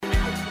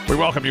We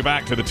welcome you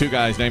back to the Two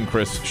Guys Named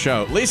Chris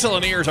show. Lisa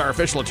Lanier is our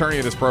official attorney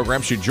of this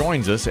program. She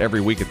joins us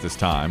every week at this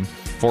time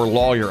for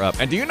Lawyer Up.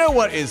 And do you know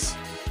what is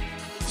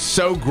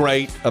so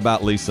great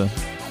about Lisa?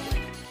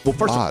 Well,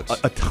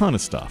 first, a ton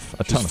of stuff.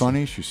 She's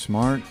funny. She's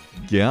smart.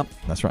 Yep,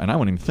 that's right. And I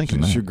wasn't even thinking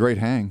that. She's a great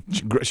hang.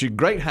 She's a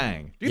great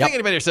hang. Do you think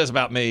anybody says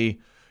about me,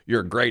 you're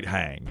a great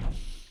hang?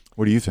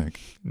 What do you think?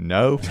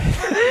 No.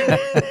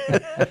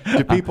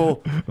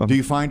 Do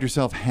you find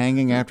yourself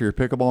hanging after your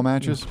pickleball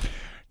matches?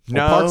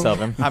 No. Well, parts of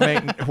him. I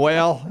mean,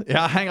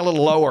 I hang a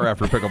little lower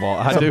after pickleball.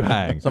 I do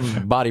hang.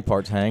 Some body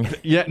parts hang.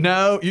 Yeah,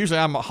 no. Usually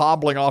I'm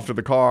hobbling off to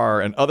the car,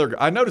 and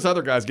I notice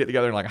other guys get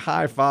together and like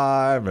high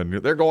five, and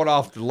they're going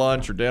off to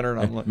lunch or dinner,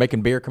 and I'm like,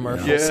 making beer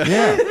commercials.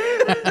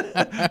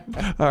 Yeah.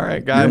 All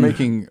right, guys. You're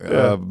making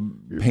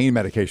pain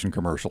medication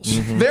commercials.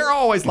 Mm-hmm. They're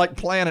always like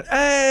planning,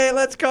 hey,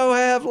 let's go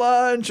have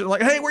lunch. And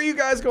like, hey, where are you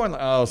guys going?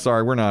 Like, oh,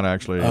 sorry, we're not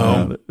actually.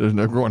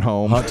 They're going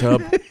home. Hot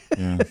tub.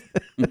 Yeah.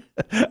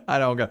 I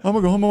don't go. I'm going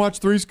to go home and watch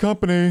Three's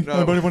Company. No.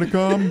 Anybody want to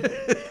come?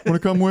 Want to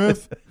come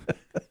with?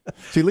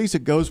 See, Lisa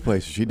goes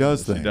places. She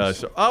does things. She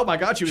does. Oh, my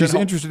God. She's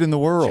interested in the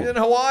world. She was in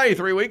Hawaii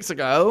 3 weeks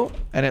ago,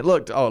 and it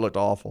looked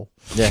awful.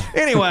 Yeah.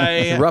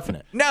 Anyway. Roughing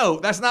it. No,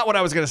 that's not what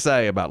I was going to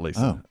say about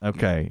Lisa. Oh.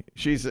 Okay.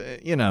 She's,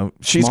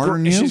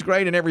 she's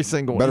great in every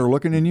single Better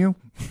looking than you?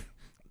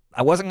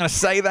 I wasn't going to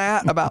say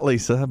that about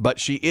Lisa, but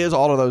she is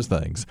all of those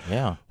things.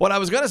 Yeah. What I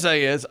was going to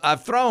say is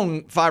I've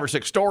thrown 5 or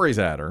 6 stories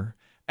at her.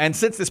 And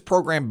since this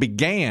program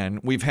began,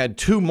 we've had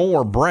 2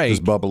 more breaks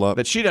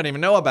that she doesn't even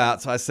know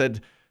about. So I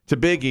said to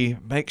Biggie,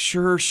 make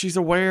sure she's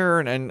aware.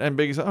 And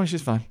Biggie said, oh,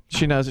 she's fine.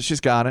 She knows it. She's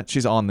got it.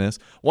 She's on this.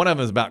 One of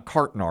them is about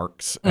cart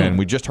narcs, and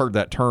we just heard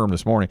that term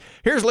this morning.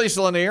 Here's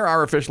Lisa Lanier,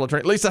 our official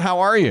attorney. Lisa, how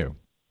are you?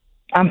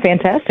 I'm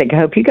fantastic. I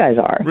hope you guys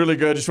are. Really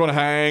good. Just want to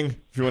hang.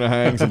 If you want to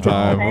hang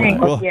sometime,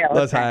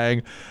 let's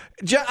hang.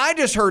 I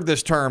just heard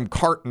this term,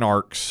 cart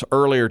narcs,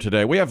 earlier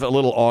today. We have a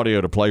little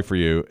audio to play for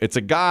you. It's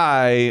a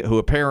guy who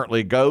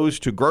apparently goes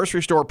to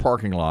grocery store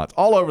parking lots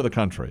all over the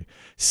country,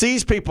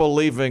 sees people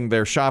leaving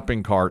their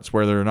shopping carts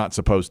where they're not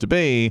supposed to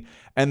be,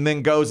 and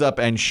then goes up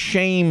and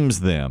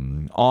shames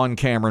them on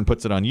camera and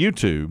puts it on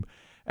YouTube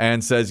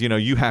and says,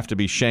 you have to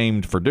be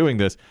shamed for doing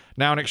this.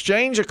 Now, an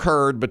exchange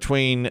occurred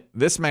between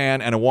this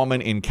man and a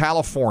woman in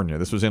California.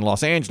 This was in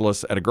Los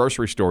Angeles at a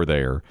grocery store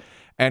there.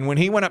 And when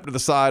he went up to the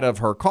side of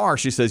her car,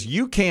 she says,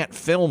 you can't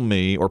film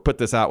me or put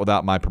this out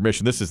without my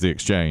permission. This is the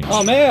exchange.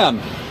 Oh, ma'am,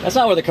 that's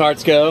not where the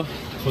carts go.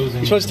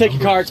 You're supposed to take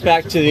your carts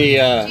back to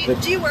the...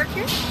 Do you work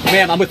here?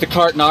 Ma'am, I'm with the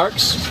cart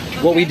narcs.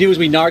 Okay. What we do is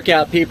we narc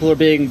out people who are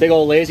being big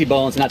old lazy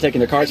bones and not taking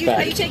their carts back.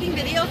 Are you taking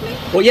video of me?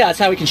 Well, yeah, that's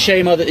how we can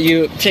show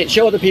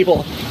other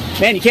people.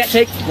 Man, you can't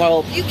take,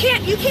 You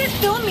can't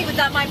film me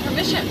without my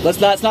permission. Let's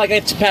not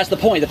get past the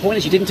point. The point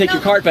is you didn't take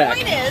your cart back.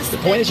 The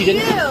point is you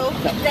didn't...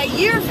 that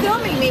you're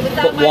filming me without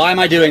my permission. Why am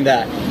I doing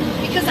that?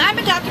 Because I'm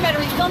a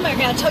documentary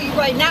filmmaker, I'll tell you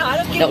right now. I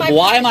don't give my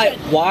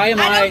permission. Why am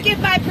I... I don't give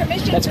my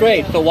permission. That's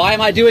great, but why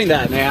am I doing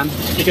that, ma'am?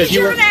 Because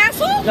you're an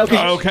asshole? No,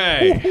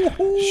 okay.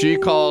 She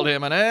called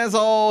him an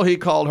asshole. He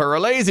called her a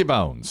lazy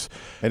bones.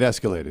 It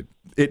escalated.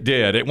 It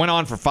did. It went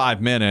on for 5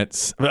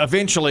 minutes.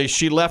 Eventually,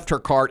 she left her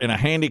cart in a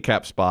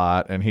handicap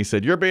spot, and he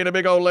said, you're being a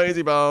big old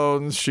lazy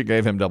bones. She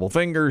gave him double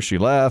fingers. She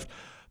left.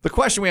 The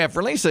question we have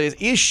for Lisa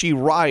is she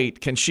right?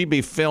 Can she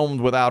be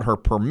filmed without her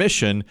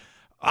permission?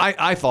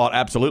 I thought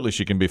absolutely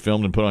she can be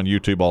filmed and put on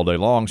YouTube all day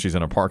long. She's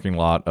in a parking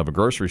lot of a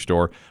grocery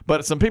store.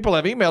 But some people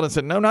have emailed and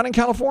said, no, not in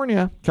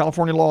California.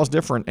 California law is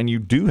different, and you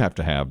do have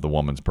to have the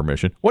woman's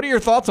permission. What are your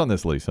thoughts on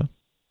this, Lisa?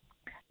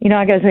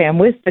 I got to say, I'm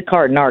with the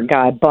cart narc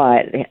guy,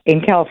 but in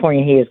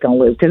California, he is going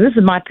to lose. Because this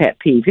is my pet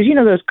peeve. Because,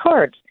 those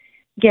carts,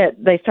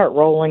 they start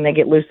rolling, they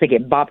get loose, they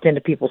get bopped into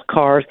people's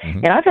cars. Mm-hmm.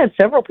 And I've had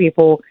several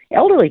people,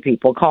 elderly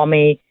people, call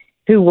me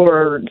who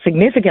were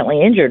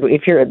significantly injured.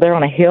 If they're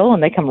on a hill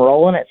and they come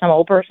rolling at some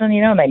old person,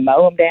 and they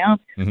mow them down.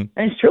 Mm-hmm.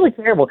 And it's really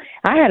terrible.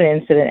 I had an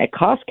incident at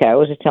Costco. I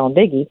was just telling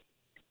Biggie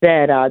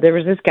that there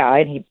was this guy,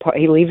 and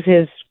he leaves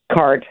his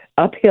cart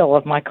uphill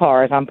of my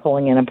car as I'm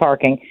pulling in and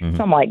parking. Mm-hmm.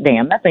 So I'm like,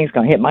 damn, that thing's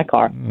going to hit my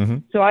car. Mm-hmm.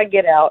 So I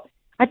get out,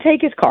 I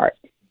take his cart,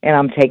 and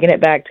I'm taking it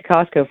back to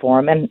Costco for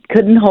him, and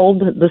couldn't hold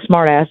the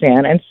smart ass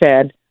in and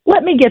said,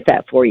 let me get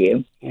that for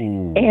you.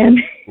 Ooh. And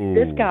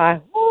this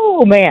guy,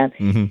 oh man,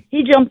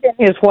 he jumped in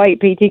his white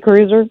PT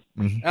Cruiser,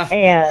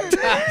 and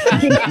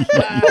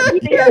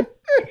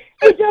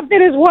he jumped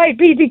in his white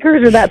PT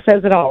Cruiser. That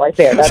says it all right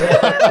there.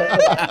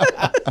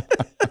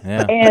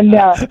 Yeah.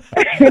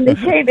 And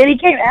he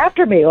came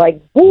after me,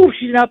 like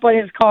whooshing up on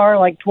his car,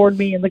 like toward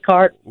me in the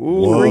cart,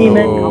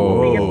 screaming,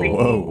 calling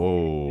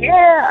me.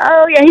 Yeah,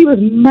 oh yeah, he was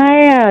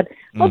mad.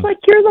 I was like,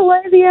 you're the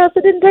lazy ass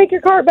that didn't take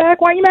your cart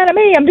back. Why are you mad at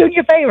me? I'm doing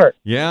you a favor.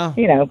 Yeah.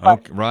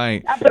 But,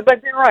 right.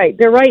 But they're right.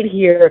 They're right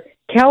here.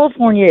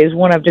 California is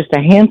one of just a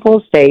handful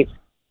of states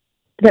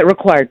that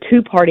require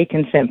 2-party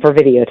consent for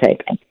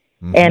videotaping.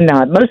 Mm-hmm. And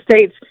most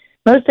states,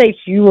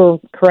 you were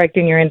correct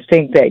in your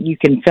instinct that you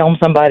can film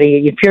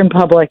somebody. If you're in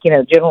public,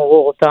 general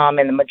rule of thumb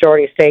in the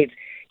majority of states,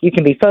 you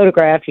can be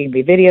photographed, you can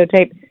be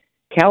videotaped.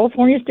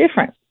 California's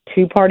different.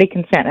 two-party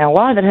consent. And a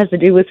lot of it has to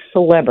do with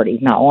celebrities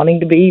not wanting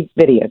to be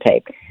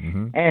videotaped.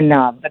 And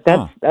but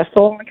that's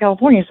the law in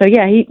California. So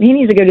yeah, he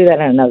needs to go do that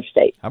in another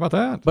state. How about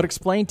that? But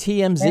explain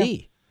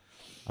TMZ. Yeah.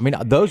 I mean,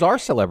 those are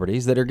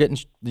celebrities that are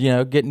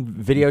getting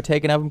video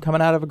taken of them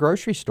coming out of a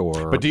grocery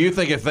store. But do you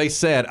think if they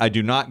said, "I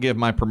do not give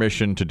my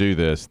permission to do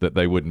this," that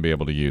they wouldn't be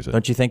able to use it?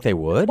 Don't you think they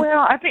would?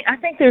 Well, I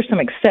think there's some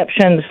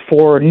exceptions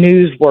for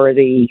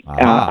newsworthy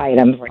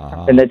items, like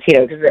something that's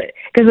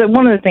because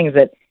one of the things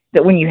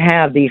that when you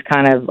have these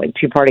kind of like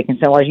two-party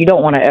consent laws, you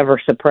don't want to ever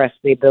suppress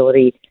the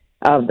ability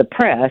of the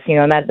press,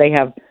 and that they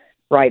have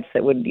rights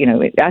that would,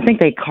 I think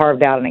they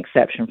carved out an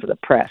exception for the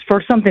press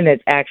for something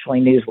that's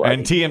actually newsworthy.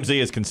 And TMZ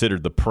is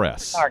considered the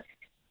press.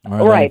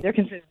 Right, they're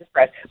considered the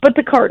press. But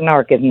the Cart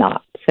Narc is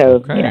not.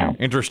 So,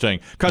 Interesting.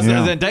 Because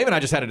then Dave and I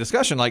just had a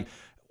discussion like,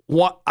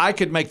 I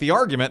could make the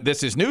argument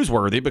this is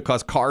newsworthy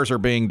because cars are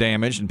being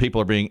damaged and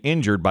people are being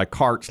injured by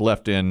carts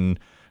left in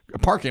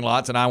parking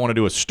lots, and I want to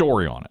do a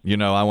story on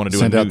it. I want to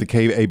send out the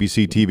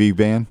ABC TV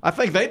van. I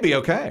think they'd be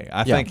okay.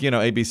 I think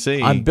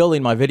ABC. I'm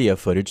building my video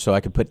footage so I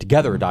could put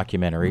together a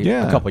documentary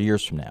a couple of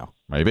years from now.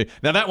 Maybe.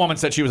 Now that woman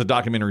said she was a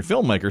documentary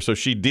filmmaker, so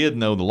she did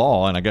know the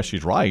law, and I guess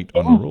she's right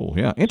on the rule.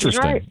 Yeah,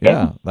 interesting. Right.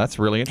 Yeah, that's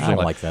really interesting.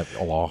 I like that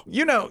law.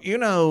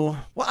 Well,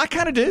 I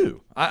kind of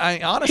do. I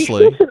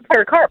honestly. She should put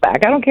her car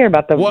back. I don't care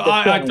about the. Well,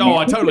 I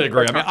totally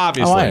agree. I mean,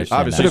 obviously,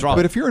 it's wrong.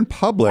 But if you're in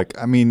public,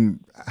 I mean,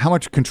 how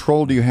much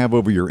control do you have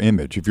over your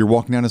image if you're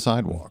walking down a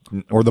sidewalk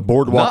or the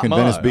boardwalk in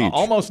Venice Beach?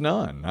 Almost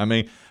none. I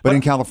mean, but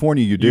in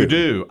California, you do. You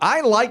do. I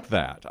like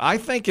that. I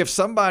think if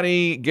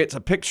somebody gets a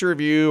picture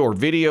of you or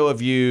video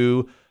of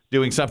you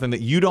doing something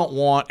that you don't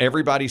want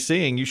everybody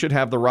seeing, you should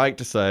have the right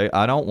to say,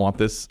 I don't want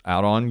this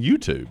out on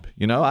YouTube.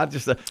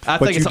 I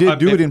think you did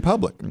do it in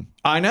public.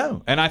 I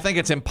know. And I think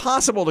it's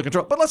impossible to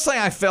control. But let's say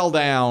I fell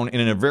down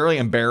in a very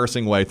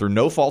embarrassing way through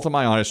no fault of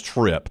my own,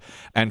 trip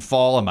and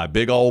fall and my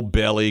big old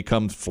belly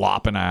comes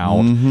flopping out.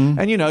 And,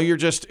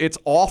 it's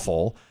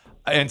awful.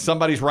 And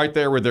somebody's right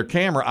there with their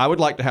camera. I would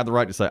like to have the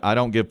right to say, I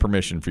don't give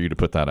permission for you to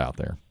put that out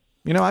there.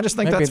 I just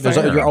think that's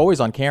fair. You're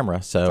always on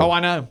camera, so. Oh, I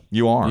know.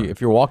 You are.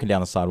 If you're walking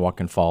down the sidewalk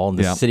and fall, and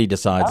the city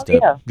decides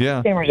to.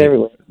 Yeah. Cameras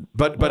everywhere.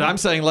 But I'm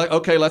saying,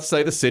 okay, let's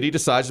say the city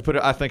decides to put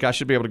it. I think I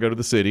should be able to go to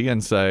the city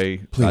and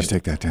say, please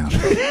take that down.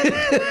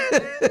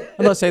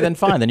 Well, let's say then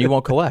fine, then you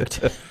won't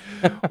collect.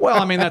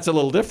 Well, I mean, that's a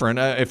little different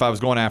if I was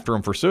going after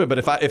them for suing. But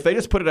if they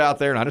just put it out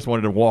there and I just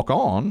wanted to walk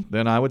on,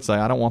 then I would say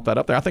I don't want that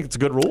up there. I think it's a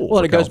good rule.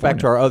 Well, it goes back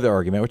to our other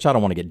argument, which I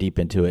don't want to get deep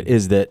into it,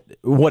 is that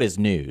what is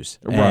news?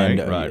 Right.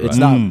 It's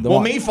not.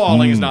 Well, me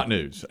falling is not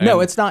news. No,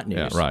 it's not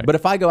news. Yeah, right. But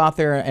if I go out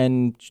there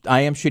and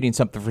I am shooting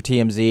something for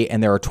TMZ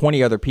and there are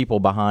 20 other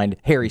people behind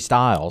Harry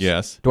Styles,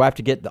 yes, do I have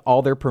to get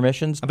all their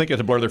permissions? I think you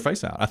have to blur their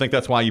face out. I think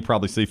that's why you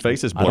probably see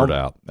faces blurred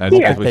out. As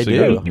they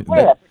do.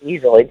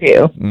 Easily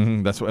too.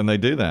 That's when they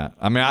do that.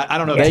 I mean, I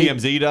don't know if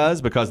TMZ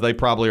does because they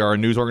probably are a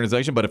news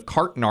organization, but if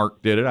Cart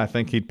Narc did it, I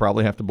think he'd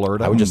probably have to blur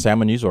it out. I would just say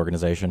I'm a news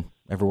organization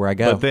everywhere I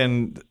go. But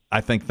then I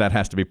think that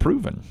has to be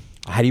proven.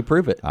 How do you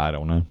prove it? I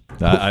don't know.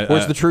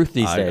 Where's the truth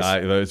these days?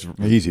 It's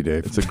easy,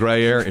 Dave. It's a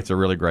gray area. It's a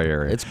really gray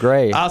area. It's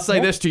gray. I'll say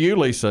this to you,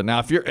 Lisa.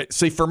 Now,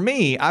 for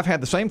me, I've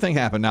had the same thing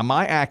happen. Now,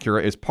 my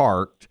Acura is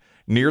parked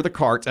near the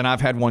carts, and I've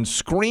had one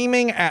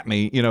screaming at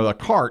me, a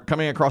cart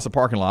coming across the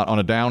parking lot on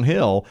a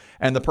downhill,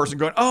 and the person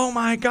going, oh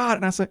my God.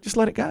 And I said, just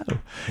let it go.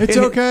 It's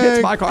okay.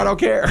 It's my car. I don't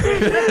care.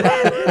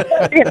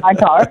 It's my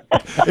car.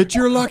 It's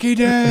your lucky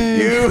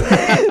day.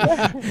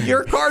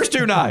 Your car's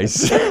too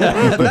nice.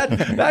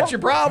 That's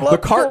your problem. The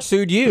cart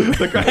sued you.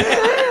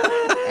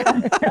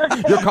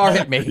 Your car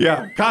hit me.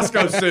 Yeah,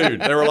 Costco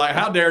sued. They were like,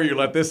 how dare you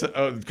let this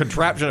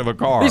contraption of a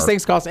car. These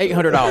things cost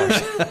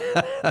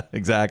 $800.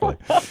 Exactly.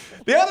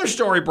 The other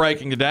story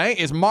breaking today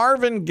is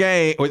Marvin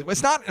Gaye.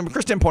 It's not,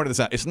 Kristen pointed this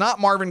out, it's not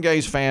Marvin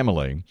Gaye's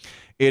family.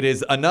 It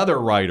is another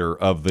writer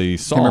of the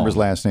song. I can't remember his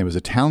last name. Is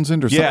it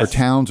Townsend or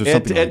Towns or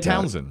something Ed like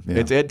Townsend. That? Yeah.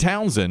 It's Ed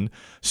Townsend.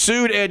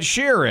 Sued Ed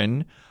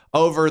Sheeran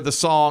over the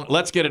song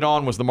Let's Get It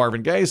On was the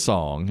Marvin Gaye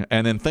song,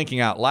 and then Thinking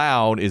Out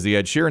Loud is the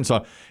Ed Sheeran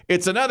song.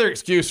 It's another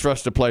excuse for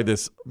us to play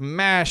this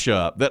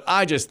mashup that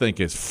I just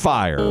think is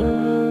fire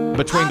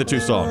between the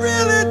two songs.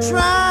 Really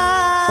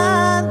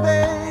trying,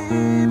 baby.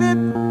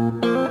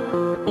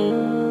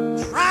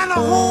 Trying to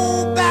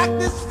hold back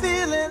this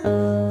feeling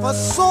for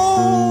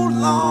so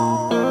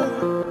long.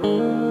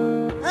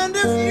 And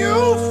if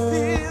you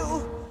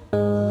feel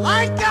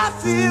like I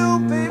feel,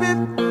 baby,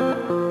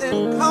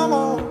 then come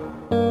on.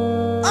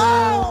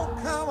 Oh,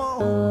 come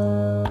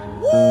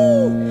on.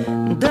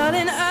 Woo!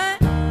 Darling, I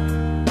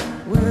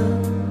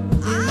will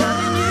be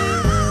loving you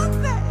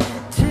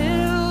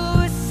till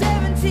we're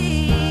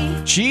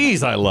 70.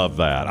 Jeez, I love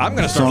that. I'm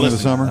going to start Song of the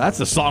listening. Summer? That's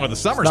the song of the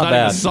summer. It's not not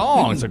even bad. a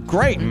song. It's a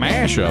great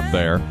mashup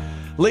there.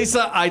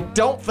 Lisa, I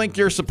don't think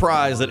you're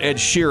surprised that Ed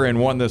Sheeran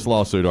won this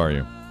lawsuit, are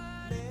you?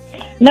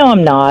 No,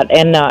 I'm not,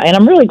 and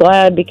I'm really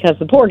glad because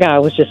the poor guy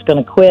was just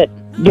going to quit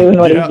doing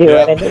what he's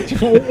doing and just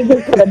going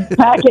to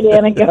pack it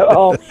in and go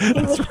home. He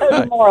was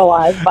so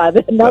demoralized by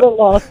another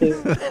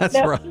lawsuit. That's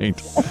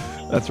right.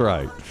 That's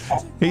right.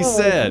 He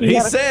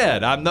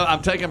said,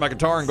 I'm taking my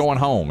guitar and going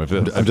home.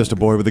 I'm just a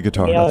boy with a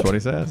guitar. Yeah. That's what he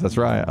says. That's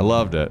right. I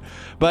loved it.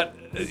 But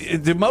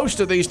do most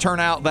of these turn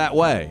out that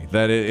way?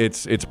 That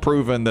it's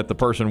proven that the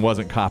person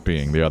wasn't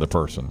copying the other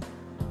person?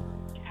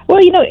 Well,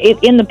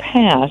 in the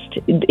past,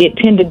 it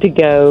tended to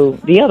go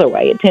the other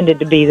way. It tended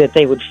to be that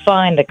they would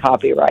find a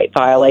copyright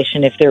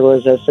violation if there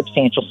was a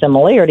substantial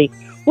similarity,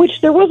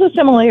 which there was a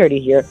similarity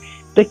here.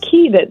 The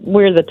key that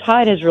where the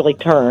tide has really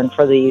turned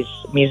for these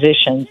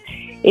musicians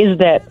is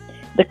that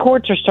the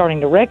courts are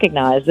starting to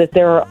recognize that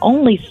there are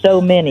only so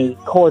many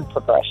chord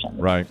progressions.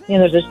 Right.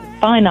 There's a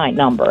finite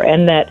number,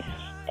 and that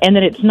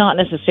it's not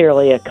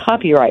necessarily a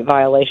copyright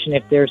violation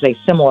if there's a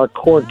similar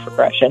chord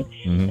progression,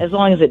 as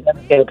long as it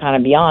doesn't go kind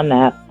of beyond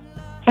that.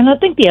 And I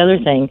think the other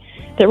thing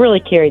that really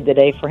carried the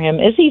day for him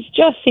is he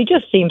just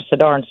seems so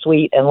darn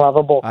sweet and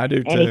lovable. I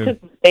do too. And he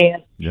took the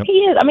stand. Yep. He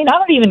is. I mean, I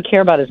don't even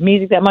care about his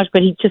music that much,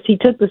 but he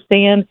took the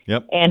stand.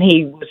 Yep. And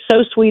he was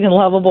so sweet and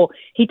lovable.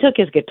 He took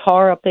his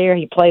guitar up there.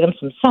 He played him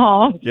some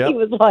songs. Yep. He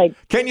was like,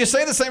 can you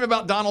say the same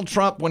about Donald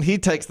Trump when he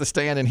takes the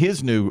stand in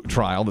his new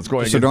trial that's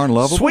going so darn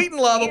lovable? Sweet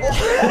and lovable.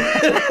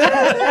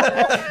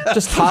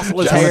 Just tousle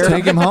his hair.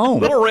 Take him home.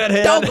 Little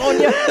redhead. Dunk on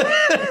you.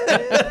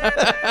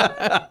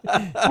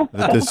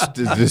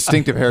 The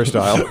distinctive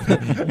hairstyle.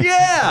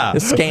 Yeah. The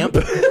scamp.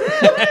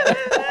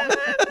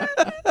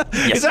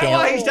 Is that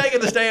why he's taking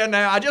the stand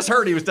now? I just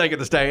heard he was taking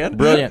the stand.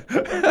 Brilliant.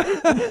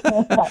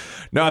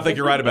 No, I think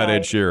you're right about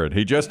Ed Sheeran.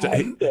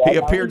 He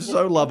appeared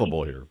so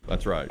lovable here.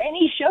 That's right. and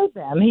he showed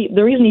them.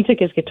 The reason he took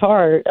his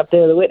guitar up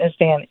there to the witness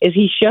stand is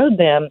he showed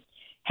them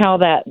how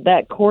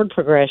that chord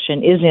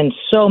progression is in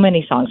so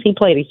many songs. He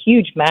played a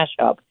huge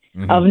mashup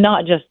of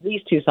not just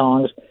these two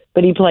songs,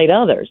 but he played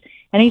others.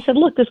 And he said,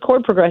 look, this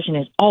chord progression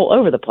is all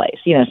over the place.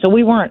 So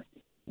we weren't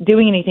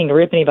doing anything to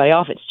rip anybody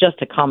off. It's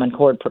just a common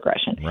chord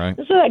progression. Right.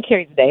 So that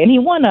carries the day. And he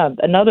won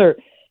another,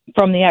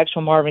 from the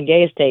actual Marvin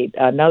Gaye estate,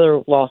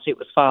 another lawsuit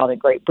was filed in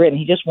Great Britain.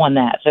 He just won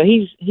that. So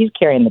he's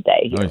carrying the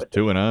day. Oh, he's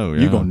 2-0.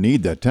 Yeah. You're going to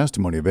need that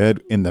testimony of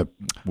Ed in the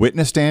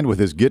witness stand with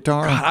his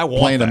guitar,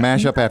 playing a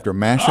mashup after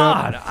mashup.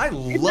 God, I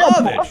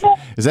love it.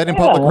 Is that in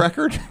public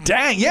record?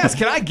 Dang, yes.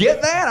 Can I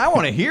get that? I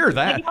want to hear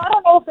that. I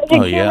don't know if they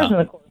had cameras in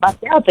the court. I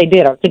doubt they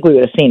did. I think we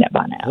would have seen it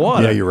by now.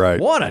 You're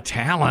right. What a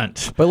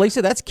talent. But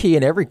Lisa, that's key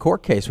in every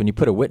court case when you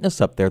put a witness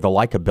up there, the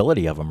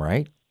likability of them,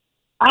 right?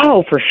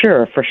 Oh, for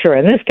sure.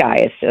 And this guy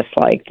is just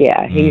like,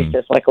 he's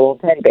just like a little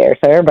teddy bear,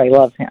 so everybody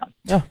loves him.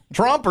 Yeah.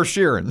 Trump or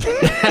Sheeran?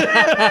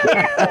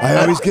 I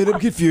always get him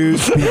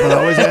confused. People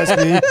always ask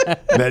me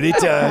many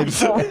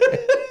times.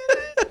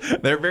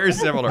 They're very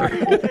similar.